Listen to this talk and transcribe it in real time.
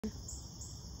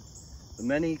the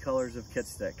many colors of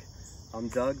Kitstik. I'm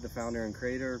Doug, the founder and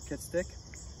creator of Kitstik,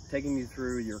 taking you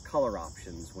through your color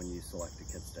options when you select a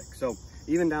Kitstik. So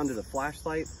even down to the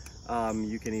flashlight,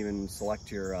 you can even select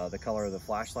the color of the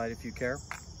flashlight if you care.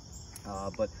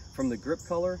 But from the grip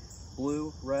color,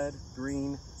 blue, red,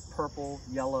 green, purple,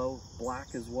 yellow,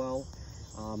 black as well.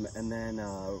 And then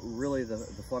really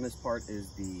the funnest part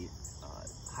is the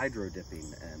hydro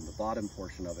dipping and the bottom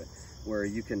portion of it, where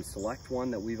you can select one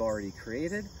that we've already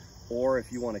created, or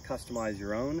if you want to customize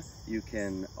your own, you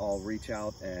can all reach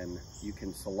out and you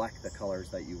can select the colors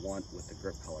that you want with the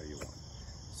grip color you want.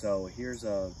 So here's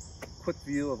a quick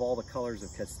view of all the colors of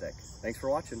Kitstik. Thanks for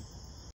watching.